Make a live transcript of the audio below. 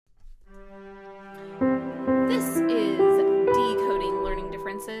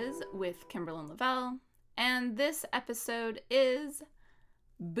with Kimberlyn Lavelle, and this episode is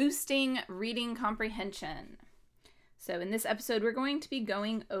Boosting Reading Comprehension. So in this episode, we're going to be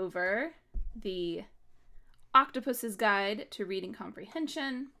going over the Octopus's Guide to Reading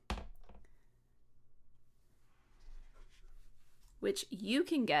Comprehension, which you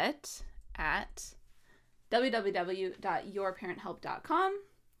can get at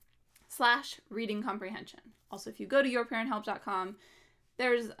www.yourparenthelp.com/reading comprehension. Also, if you go to yourparenthelp.com,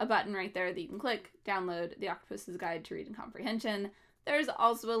 there's a button right there that you can click, download the Octopus's Guide to Reading Comprehension. There's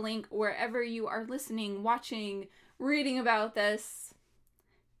also a link wherever you are listening, watching, reading about this.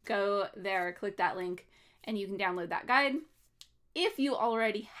 Go there, click that link, and you can download that guide. If you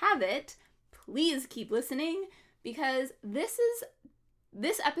already have it, please keep listening, because this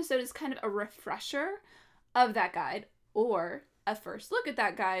episode is kind of a refresher of that guide, or a first look at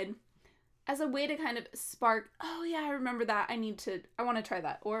that guide, as a way to kind of spark, oh yeah, I remember that, I want to try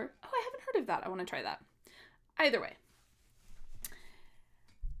that, or, oh, I haven't heard of that, I want to try that. Either way.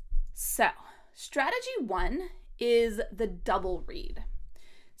 So, strategy 1 is the double read.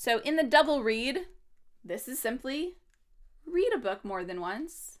 So in the double read, this is simply read a book more than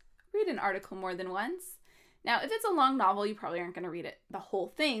once, read an article more than once. Now, if it's a long novel, you probably aren't going to read it the whole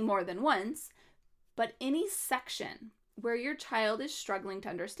thing more than once, but any section where your child is struggling to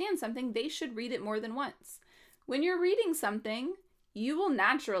understand something, they should read it more than once. When you're reading something, you will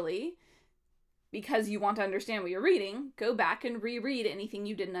naturally, because you want to understand what you're reading, go back and reread anything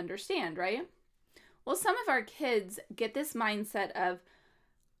you didn't understand, right? Well, some of our kids get this mindset of,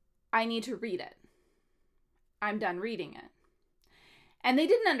 I need to read it. I'm done reading it. And they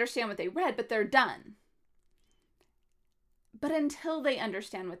didn't understand what they read, but they're done. But until they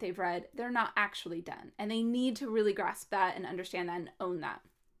understand what they've read, they're not actually done. And they need to really grasp that and understand that and own that.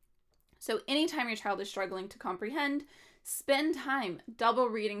 So anytime your child is struggling to comprehend, spend time double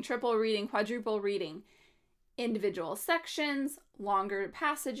reading, triple reading, quadruple reading individual sections, longer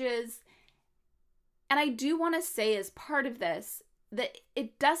passages. And I do want to say, as part of this, that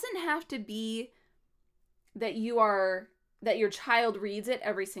it doesn't have to be that your child reads it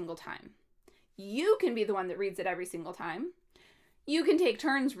every single time. You can be the one that reads it every single time. You can take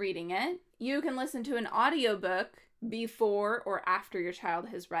turns reading it. You can listen to an audiobook before or after your child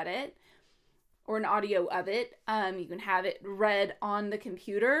has read it, or an audio of it. You can have it read on the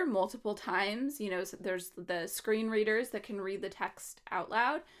computer multiple times. So there's the screen readers that can read the text out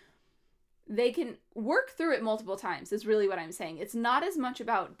loud. They can work through it multiple times, is really what I'm saying. It's not as much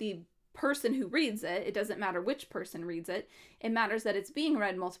about the person who reads it. It doesn't matter which person reads it. It matters that it's being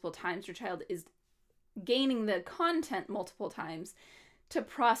read multiple times. Your child is gaining the content multiple times to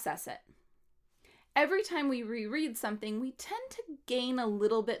process it. Every time we reread something, we tend to gain a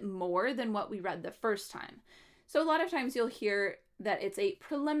little bit more than what we read the first time. So a lot of times you'll hear that it's a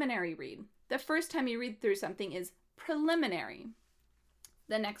preliminary read. The first time you read through something is preliminary.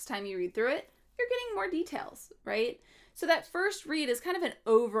 The next time you read through it, you're getting more details, right? So that first read is kind of an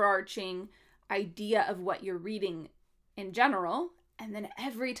overarching idea of what you're reading in general. And then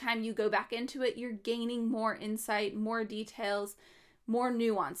every time you go back into it, you're gaining more insight, more details, more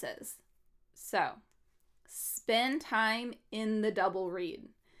nuances. So spend time in the double read,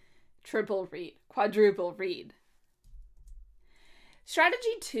 triple read, quadruple read.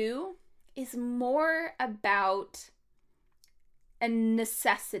 Strategy 2 is more about a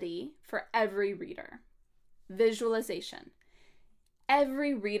necessity for every reader. Visualization.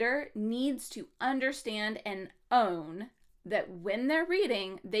 Every reader needs to understand and own that when they're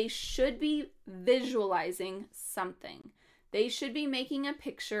reading, they should be visualizing something. They should be making a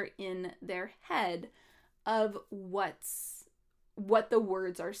picture in their head of what the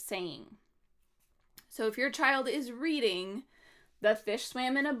words are saying. So if your child is reading "The fish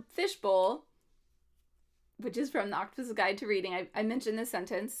swam in a fishbowl," which is from the Octopus's Guide to Reading, I mentioned this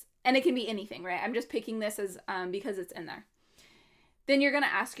sentence, and it can be anything, right? I'm just picking this as because it's in there. Then you're going to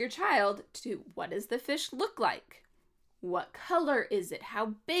ask your child what does the fish look like? What color is it?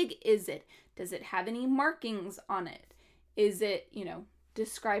 How big is it? Does it have any markings on it? Is it,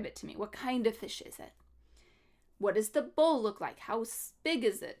 describe it to me. What kind of fish is it? What does the bowl look like? How big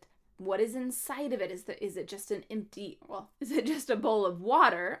is it? What is inside of it? Is it just is it just a bowl of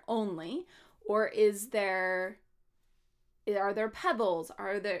water only? Or are there pebbles?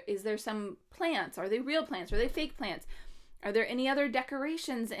 Is there some plants? Are they real plants? Are they fake plants? Are there any other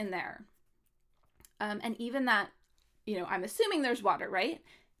decorations in there? And even that, I'm assuming there's water, right?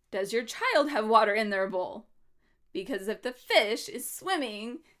 Does your child have water in their bowl? Because if the fish is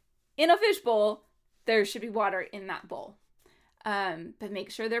swimming in a fish bowl, there should be water in that bowl. But make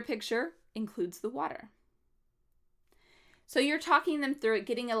sure their picture includes the water. So you're talking them through it,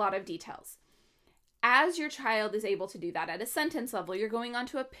 getting a lot of details. As your child is able to do that at a sentence level, you're going on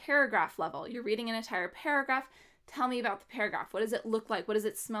to a paragraph level. You're reading an entire paragraph. Tell me about the paragraph. What does it look like? What does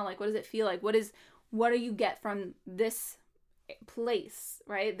it smell like? What does it feel like? What do you get from this place,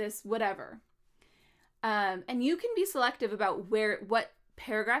 right? This whatever. And you can be selective about what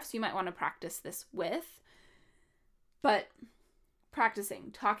paragraphs you might want to practice this with, but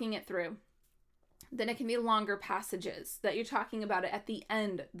practicing, talking it through. Then it can be longer passages that you're talking about it at the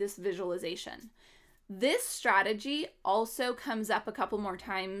end, this visualization. This strategy also comes up a couple more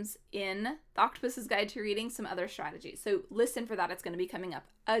times in The Octopus's Guide to Reading, some other strategies. So listen for that. It's going to be coming up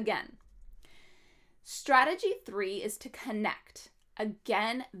again. Strategy 3 is to connect.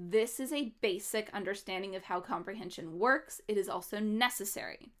 Again, this is a basic understanding of how comprehension works. It is also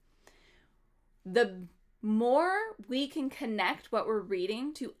necessary. The more we can connect what we're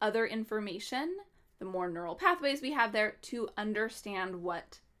reading to other information, the more neural pathways we have there to understand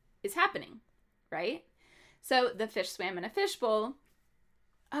what is happening, right? So the fish swam in a fishbowl.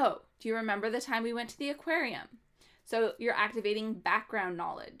 Oh, do you remember the time we went to the aquarium? So you're activating background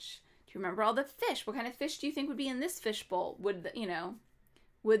knowledge. Do you remember all the fish? What kind of fish do you think would be in this fishbowl? Would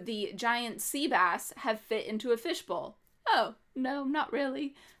the giant sea bass have fit into a fishbowl? Oh, no, not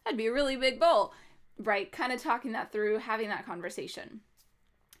really. That'd be a really big bowl, right? Kind of talking that through, having that conversation.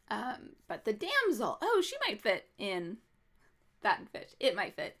 But the damsel, oh, she might fit in that fish. It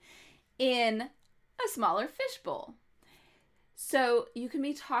might fit in a smaller fishbowl. So you can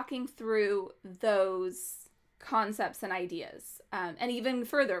be talking through those concepts and ideas. And even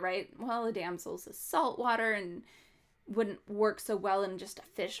further, right? Well, a damsel's a saltwater and wouldn't work so well in just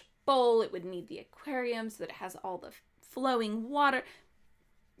a fish bowl. It would need the aquarium so that it has all the flowing water.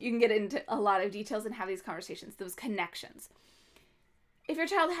 You can get into a lot of details and have these conversations, those connections. If your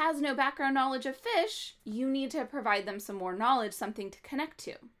child has no background knowledge of fish, you need to provide them some more knowledge, something to connect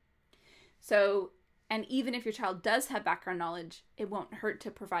to. So, and even if your child does have background knowledge, it won't hurt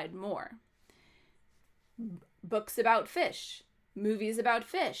to provide more. Books about fish, movies about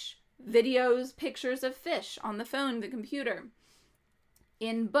fish, videos, pictures of fish on the phone, the computer,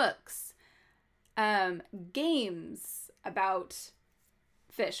 in books, games about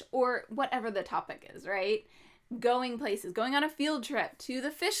fish, or whatever the topic is, right? Going places, going on a field trip to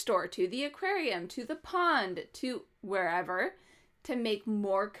the fish store, to the aquarium, to the pond, to wherever, to make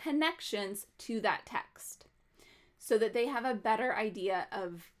more connections to that text so that they have a better idea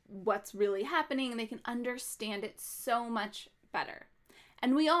of what's really happening and they can understand it so much better.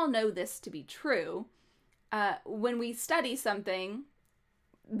 And we all know this to be true. When we study something,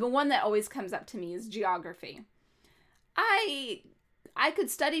 the one that always comes up to me is geography. I could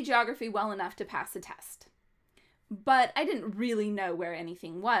study geography well enough to pass a test, but I didn't really know where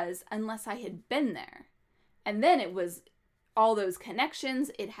anything was unless I had been there. And then it was all those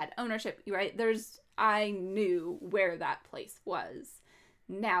connections, it had ownership, right? I knew where that place was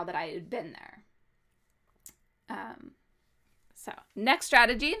now that I had been there. So next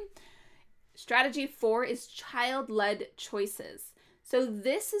strategy. Strategy 4 is child-led choices. So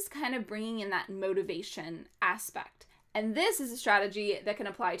this is kind of bringing in that motivation aspect. And this is a strategy that can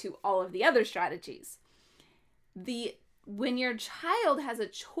apply to all of the other strategies. When your child has a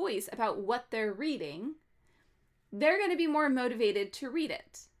choice about what they're reading, they're going to be more motivated to read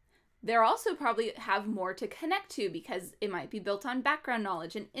it. They'll also probably have more to connect to because it might be built on background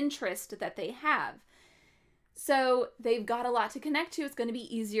knowledge and interest that they have. So they've got a lot to connect to. It's going to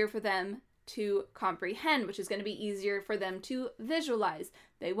be easier for them to comprehend, which is going to be easier for them to visualize.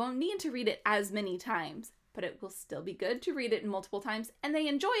 They won't need to read it as many times, but it will still be good to read it multiple times, and they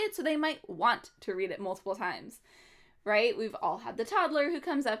enjoy it, so they might want to read it multiple times, right? We've all had the toddler who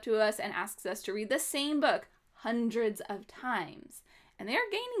comes up to us and asks us to read the same book hundreds of times, and they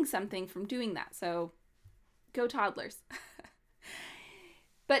are gaining something from doing that, so go toddlers.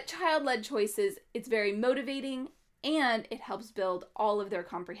 But child-led choices, it's very motivating, and it helps build all of their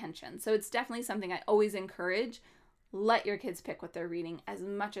comprehension. So it's definitely something I always encourage. Let your kids pick what they're reading as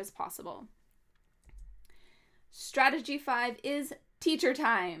much as possible. Strategy 5 is teacher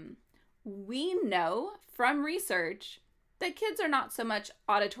time. We know from research that kids are not so much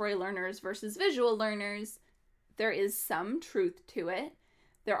auditory learners versus visual learners. There is some truth to it.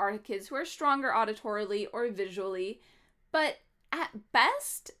 There are kids who are stronger auditorily or visually, but at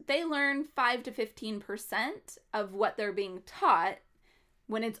best, they learn 5 to 15% of what they're being taught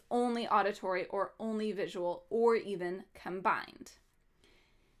when it's only auditory or only visual or even combined.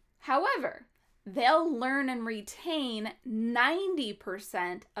 However, they'll learn and retain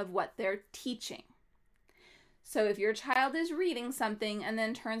 90% of what they're teaching. So if your child is reading something and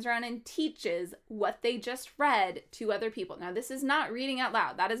then turns around and teaches what they just read to other people. Now, this is not reading out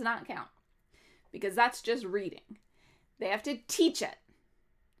loud. That does not count because that's just reading. They have to teach it.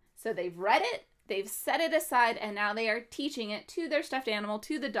 So they've read it, they've set it aside, and now they are teaching it to their stuffed animal,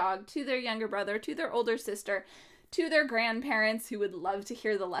 to the dog, to their younger brother, to their older sister, to their grandparents who would love to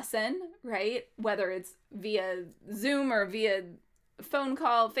hear the lesson, right? Whether it's via Zoom or via phone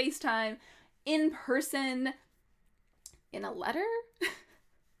call, FaceTime, in person, in a letter,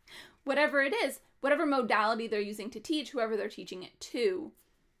 whatever it is, whatever modality they're using to teach, whoever they're teaching it to,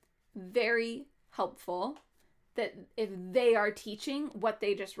 very helpful that if they are teaching what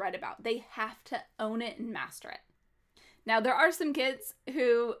they just read about, they have to own it and master it. Now, there are some kids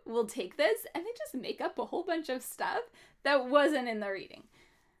who will take this and they just make up a whole bunch of stuff that wasn't in the reading.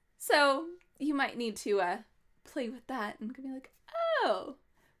 So you might need to play with that and be like, oh,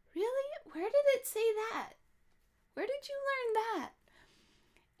 really? Where did it say that? Where did you learn that?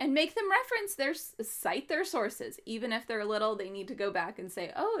 And make them cite their sources. Even if they're little, they need to go back and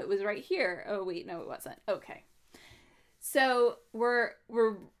say, oh, it was right here. Oh, wait, no, it wasn't. Okay. So we're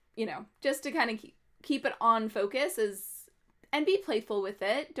just to kind of keep it on focus and be playful with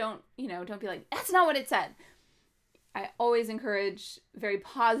it. Don't be like, that's not what it said. I always encourage very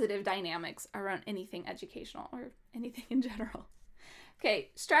positive dynamics around anything educational or anything in general.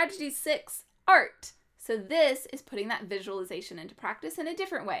 Okay, strategy 6, art. So this is putting that visualization into practice in a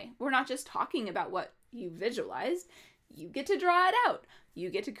different way. We're not just talking about what you visualized. You get to draw it out.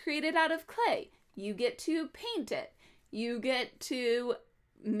 You get to create it out of clay. You get to paint it. You get to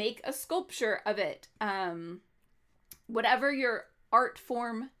make a sculpture of it. Whatever your art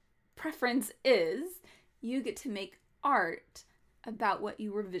form preference is, you get to make art about what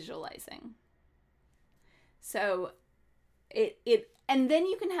you were visualizing. So and then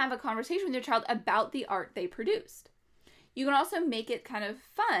you can have a conversation with your child about the art they produced. You can also make it kind of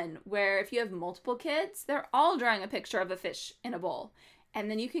fun, where if you have multiple kids, they're all drawing a picture of a fish in a bowl.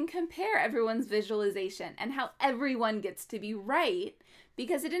 And then you can compare everyone's visualization and how everyone gets to be right,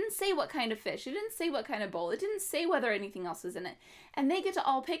 because it didn't say what kind of fish, it didn't say what kind of bowl, it didn't say whether anything else was in it. And they get to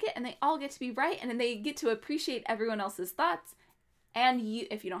all pick it, and they all get to be right, and then they get to appreciate everyone else's thoughts. And you,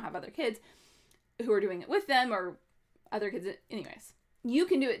 if you don't have other kids who are doing it with them, or other kids, anyways, you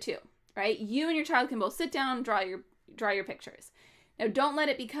can do it too, right? You and your child can both sit down, draw your pictures. Now, don't let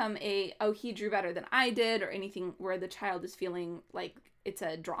it become he drew better than I did, or anything where the child is feeling like it's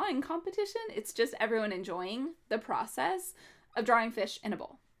a drawing competition. It's just everyone enjoying the process of drawing fish in a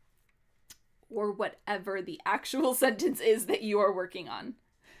bowl, or whatever the actual sentence is that you are working on,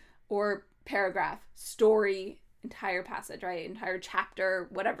 or paragraph, story, entire passage, right? Entire chapter,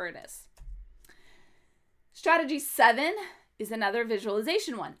 whatever it is. Strategy 7 is another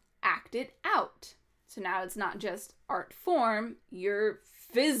visualization one. Act it out. So now it's not just art form, you're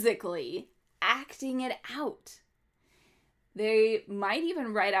physically acting it out. They might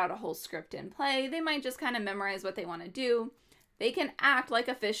even write out a whole script in play. They might just kind of memorize what they want to do. They can act like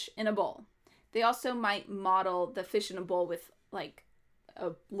a fish in a bowl. They also might model the fish in a bowl with like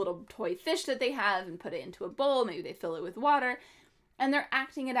a little toy fish that they have and put it into a bowl. Maybe they fill it with water. And they're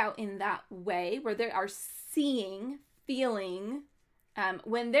acting it out in that way where they are seeing, feeling.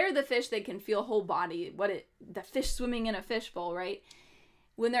 When they're the fish, they can feel whole body. The fish swimming in a fishbowl, right?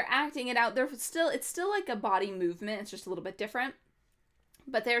 When they're acting it out, it's still like a body movement. It's just a little bit different.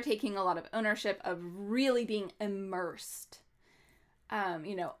 But they're taking a lot of ownership of really being immersed.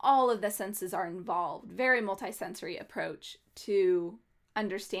 All of the senses are involved. Very multisensory approach to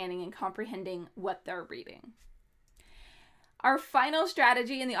understanding and comprehending what they're reading. Our final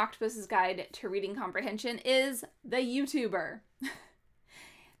strategy in the Octopus's Guide to Reading Comprehension is the YouTuber.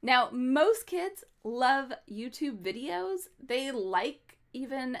 Now, most kids love YouTube videos. They like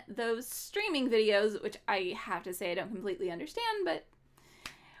even those streaming videos, which I have to say I don't completely understand, but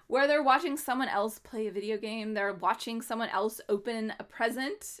where they're watching someone else play a video game, they're watching someone else open a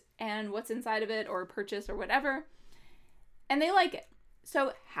present and what's inside of it, or purchase or whatever, and they like it.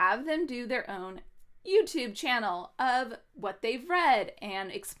 So have them do their own YouTube channel of what they've read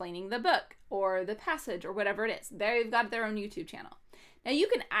and explaining the book or the passage or whatever it is. They've got their own YouTube channel. Now, you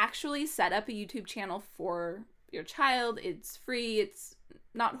can actually set up a YouTube channel for your child. It's free. It's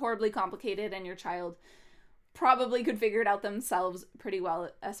not horribly complicated, and your child probably could figure it out themselves pretty well,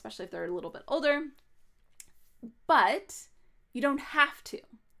 especially if they're a little bit older. But you don't have to.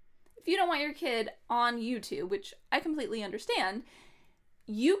 If you don't want your kid on YouTube, which I completely understand,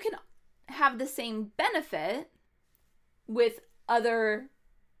 you can have the same benefit in other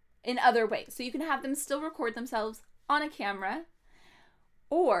ways. So you can have them still record themselves on a camera,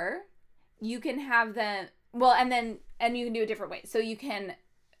 or you can have them Well, and you can do it different ways. So you can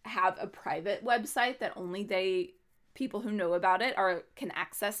have a private website that only people who know about it can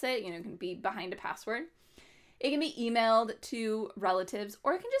access it, can be behind a password. It can be emailed to relatives,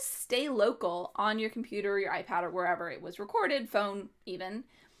 or it can just stay local on your computer or your iPad or wherever it was recorded, phone even,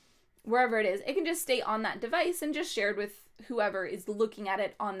 wherever it is. It can just stay on that device and just shared with whoever is looking at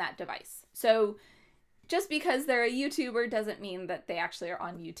it on that device. So just because they're a YouTuber doesn't mean that they actually are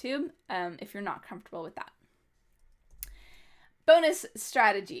on YouTube, if you're not comfortable with that. Bonus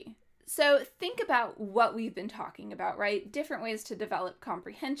strategy. So think about what we've been talking about, right? Different ways to develop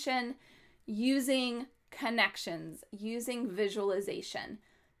comprehension, using connections, using visualization.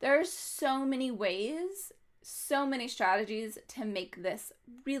 There are so many ways, so many strategies to make this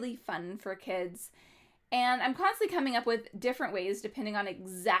really fun for kids. And I'm constantly coming up with different ways depending on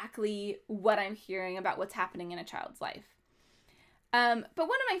exactly what I'm hearing about what's happening in a child's life. But one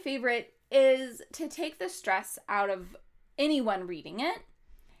of my favorite is to take the stress out of anyone reading it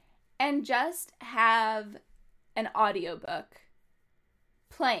and just have an audiobook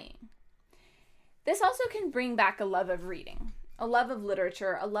playing. This also can bring back a love of reading, a love of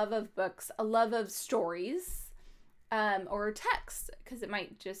literature, a love of books, a love of stories, or text, because it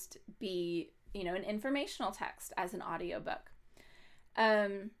might just be, an informational text as an audiobook.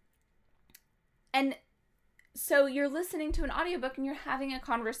 And so you're listening to an audiobook and you're having a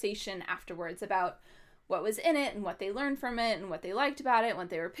conversation afterwards about what was in it and what they learned from it and what they liked about it, what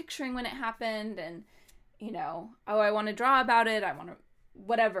they were picturing when it happened, and, I want to draw about it, I want to,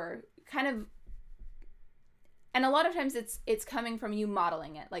 whatever, kind of. And a lot of times it's coming from you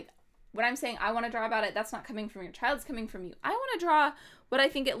modeling it. Like when I'm saying I want to draw about it, that's not coming from your child, it's coming from you. I want to draw what I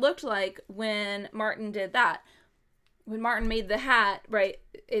think it looked like when Martin did that. When Martin made the hat, right?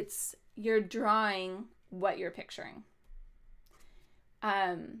 You're drawing what you're picturing.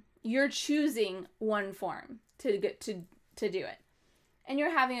 You're choosing one form to get to do it. And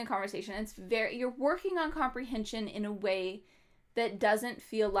you're having a conversation. You're working on comprehension in a way that doesn't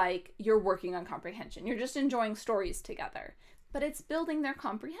feel like you're working on comprehension. You're just enjoying stories together, but it's building their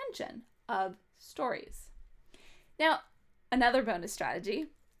comprehension of stories. Now, another bonus strategy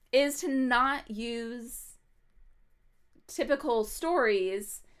is to not use typical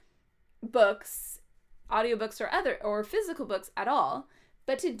stories, books, audiobooks, or physical books at all,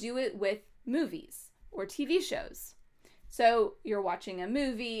 but to do it with movies or TV shows. So you're watching a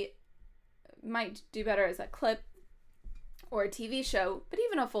movie, might do better as a clip, or a TV show, but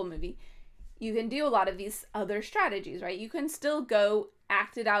even a full movie, you can do a lot of these other strategies, right? You can still go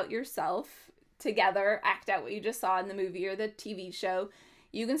act it out yourself together, act out what you just saw in the movie or the TV show.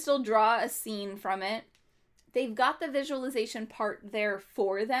 You can still draw a scene from it. They've got the visualization part there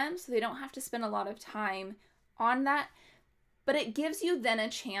for them, so they don't have to spend a lot of time on that. But it gives you then a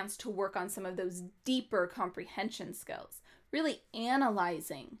chance to work on some of those deeper comprehension skills, really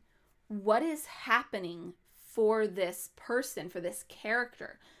analyzing what is happening for this person, for this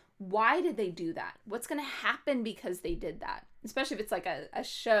character. Why did they do that? What's going to happen because they did that? Especially if it's like a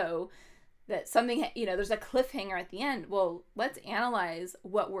show that something, there's a cliffhanger at the end. Well, let's analyze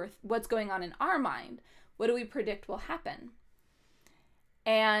what's going on in our mind. What do we predict will happen?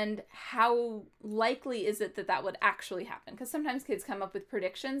 And how likely is it that would actually happen? Because sometimes kids come up with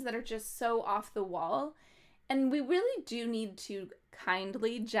predictions that are just so off the wall. And we really do need to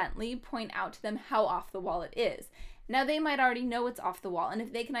kindly, gently point out to them how off the wall it is. Now, they might already know it's off the wall. And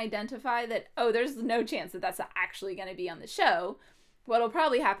if they can identify that, there's no chance that that's actually going to be on the show, what'll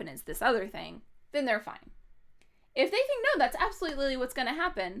probably happen is this other thing, then they're fine. If they think, no, that's absolutely what's going to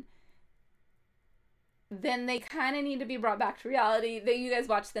happen, then they kind of need to be brought back to reality. You guys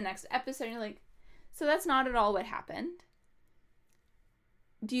watch the next episode and you're like, so that's not at all what happened.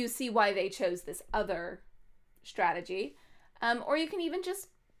 Do you see why they chose this other strategy? Or you can even just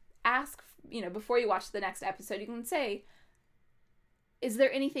ask, before you watch the next episode, you can say, is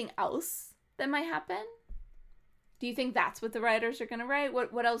there anything else that might happen? Do you think that's what the writers are going to write?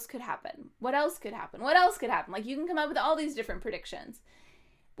 What else could happen? What else could happen? What else could happen? Like, you can come up with all these different predictions.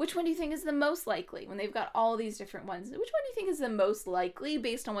 Which one do you think is the most likely when they've got all these different ones? Which one do you think is the most likely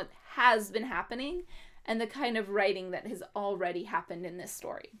based on what has been happening and the kind of writing that has already happened in this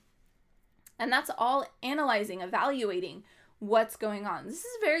story? And that's all analyzing, evaluating what's going on. This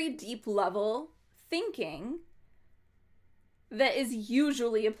is very deep level thinking that is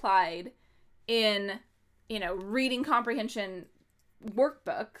usually applied in, reading comprehension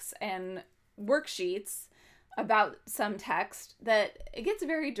workbooks and worksheets about some text that it gets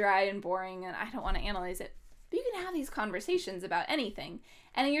very dry and boring and I don't want to analyze it. But you can have these conversations about anything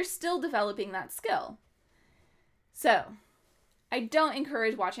and you're still developing that skill. So, I don't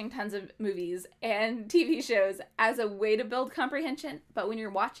encourage watching tons of movies and TV shows as a way to build comprehension, but when you're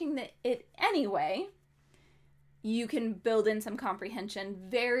watching it anyway, you can build in some comprehension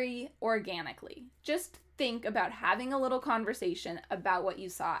very organically. Just think about having a little conversation about what you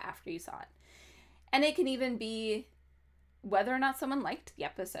saw after you saw it. And it can even be whether or not someone liked the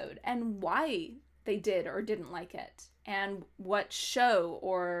episode and why they did or didn't like it, and what show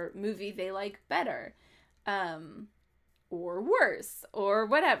or movie they like better, or worse, or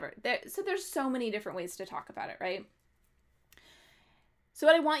whatever. So there's so many different ways to talk about it, right? So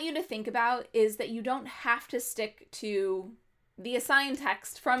what I want you to think about is that you don't have to stick to the assigned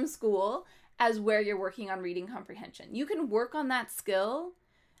text from school as where you're working on reading comprehension. You can work on that skill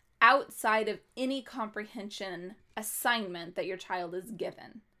outside of any comprehension assignment that your child is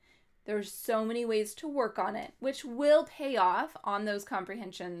given. There's so many ways to work on it, which will pay off on those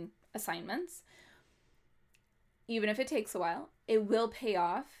comprehension assignments. Even if it takes a while, it will pay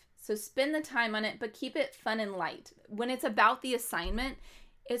off. So spend the time on it, but keep it fun and light. When it's about the assignment,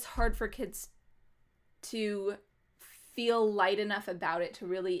 it's hard for kids to feel light enough about it to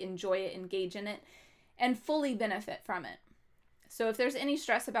really enjoy it, engage in it, and fully benefit from it. So if there's any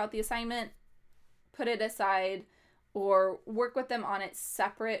stress about the assignment, put it aside or work with them on it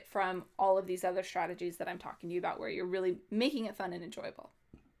separate from all of these other strategies that I'm talking to you about where you're really making it fun and enjoyable.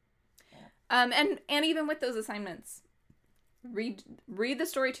 And even with those assignments, read the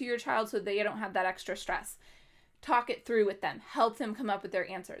story to your child so they don't have that extra stress. Talk it through with them. Help them come up with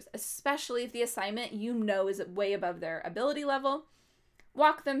their answers, especially if the assignment is way above their ability level.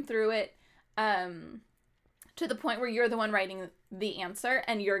 Walk them through it to the point where you're the one writing the answer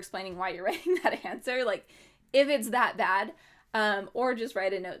and you're explaining why you're writing that answer. Like, if it's that bad, or just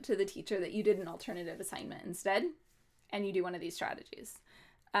write a note to the teacher that you did an alternative assignment instead, and you do one of these strategies.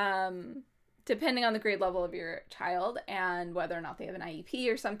 Depending on the grade level of your child and whether or not they have an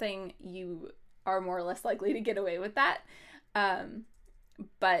IEP or something, you are more or less likely to get away with that.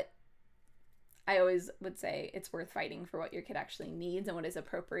 But I always would say it's worth fighting for what your kid actually needs and what is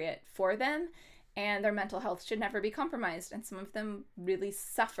appropriate for them. And their mental health should never be compromised. And some of them really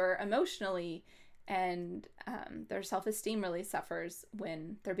suffer emotionally, and their self-esteem really suffers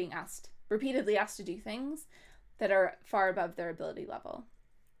when they're being repeatedly asked to do things that are far above their ability level.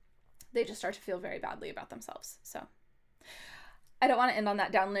 They just start to feel very badly about themselves. So I don't want to end on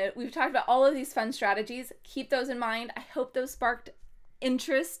that down note. We've talked about all of these fun strategies. Keep those in mind. I hope those sparked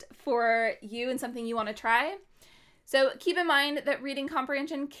interest for you and something you want to try. So keep in mind that reading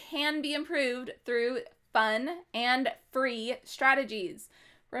comprehension can be improved through fun and free strategies.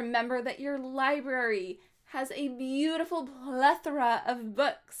 Remember that your library has a beautiful plethora of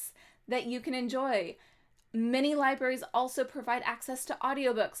books that you can enjoy. Many libraries also provide access to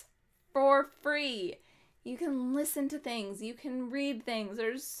audiobooks for free. You can listen to things, you can read things,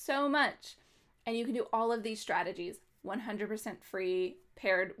 there's so much. And you can do all of these strategies 100% free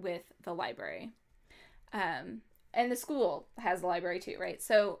paired with the library. And the school has a library too, right?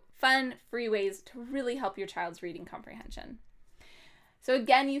 So fun, free ways to really help your child's reading comprehension. So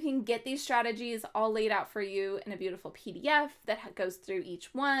again, you can get these strategies all laid out for you in a beautiful PDF that goes through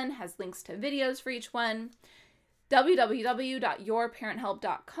each one, has links to videos for each one.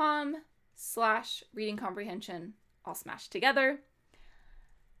 www.yourparenthelp.com/reading comprehension, all smashed together.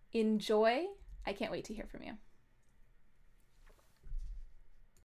 Enjoy. I can't wait to hear from you.